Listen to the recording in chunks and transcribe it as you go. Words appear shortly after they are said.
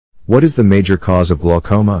What is the major cause of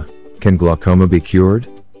glaucoma? Can glaucoma be cured?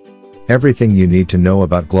 Everything you need to know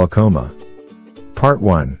about glaucoma. Part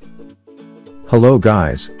 1. Hello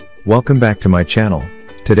guys, welcome back to my channel.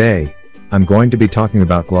 Today, I'm going to be talking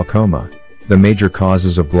about glaucoma, the major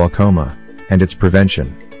causes of glaucoma, and its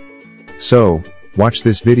prevention. So, watch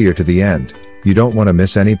this video to the end, you don't want to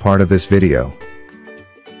miss any part of this video.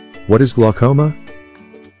 What is glaucoma?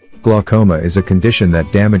 Glaucoma is a condition that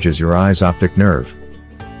damages your eye's optic nerve.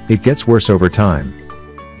 It gets worse over time.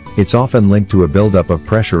 It's often linked to a buildup of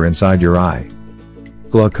pressure inside your eye.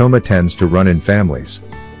 Glaucoma tends to run in families.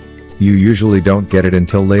 You usually don't get it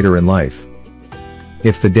until later in life.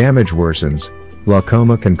 If the damage worsens,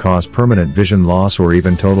 glaucoma can cause permanent vision loss or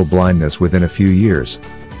even total blindness within a few years.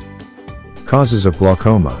 Causes of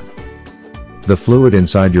glaucoma. The fluid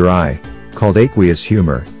inside your eye, called aqueous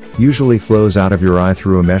humor, usually flows out of your eye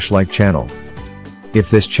through a mesh-like channel. If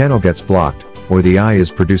this channel gets blocked, or the eye is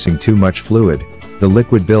producing too much fluid, the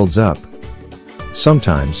liquid builds up.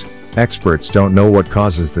 Sometimes, experts don't know what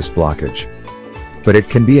causes this blockage. But it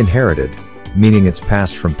can be inherited, meaning it's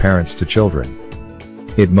passed from parents to children.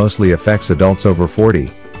 It mostly affects adults over 40,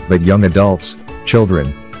 but young adults,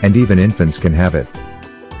 children, and even infants can have it.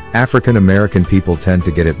 African American people tend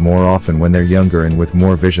to get it more often when they're younger and with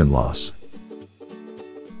more vision loss.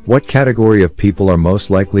 What category of people are most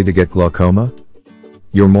likely to get glaucoma?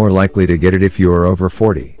 You're more likely to get it if you are over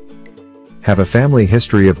 40. Have a family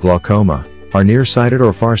history of glaucoma, are nearsighted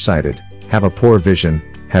or farsighted, have a poor vision,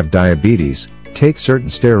 have diabetes, take certain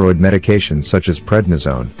steroid medications such as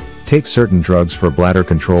prednisone, take certain drugs for bladder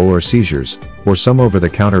control or seizures, or some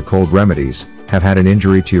over-the-counter cold remedies, have had an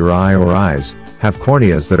injury to your eye or eyes, have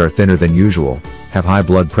corneas that are thinner than usual, have high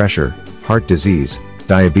blood pressure, heart disease,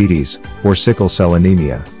 diabetes, or sickle cell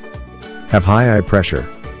anemia. Have high eye pressure.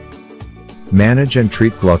 Manage and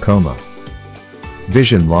treat glaucoma.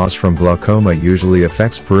 Vision loss from glaucoma usually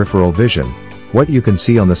affects peripheral vision, what you can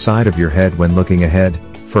see on the side of your head when looking ahead,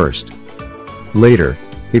 first. Later,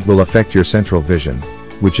 it will affect your central vision,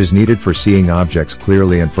 which is needed for seeing objects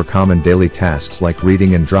clearly and for common daily tasks like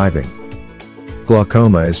reading and driving.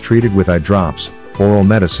 Glaucoma is treated with eye drops, oral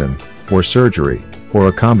medicine, or surgery, or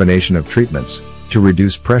a combination of treatments, to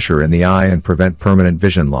reduce pressure in the eye and prevent permanent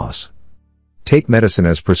vision loss. Take medicine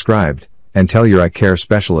as prescribed, and tell your eye care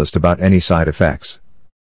specialist about any side effects.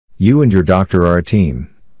 You and your doctor are a team.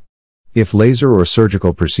 If laser or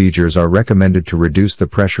surgical procedures are recommended to reduce the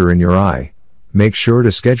pressure in your eye, make sure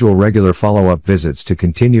to schedule regular follow-up visits to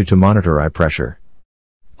continue to monitor eye pressure.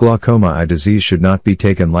 Glaucoma eye disease should not be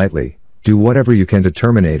taken lightly, do whatever you can to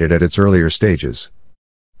terminate it at its earlier stages.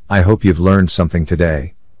 I hope you've learned something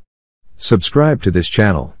today. Subscribe to this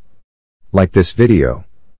channel, like this video,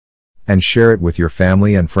 and share it with your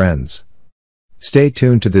family and friends. Stay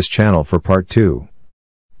tuned to this channel for part 2.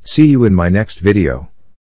 See you in my next video.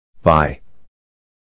 Bye.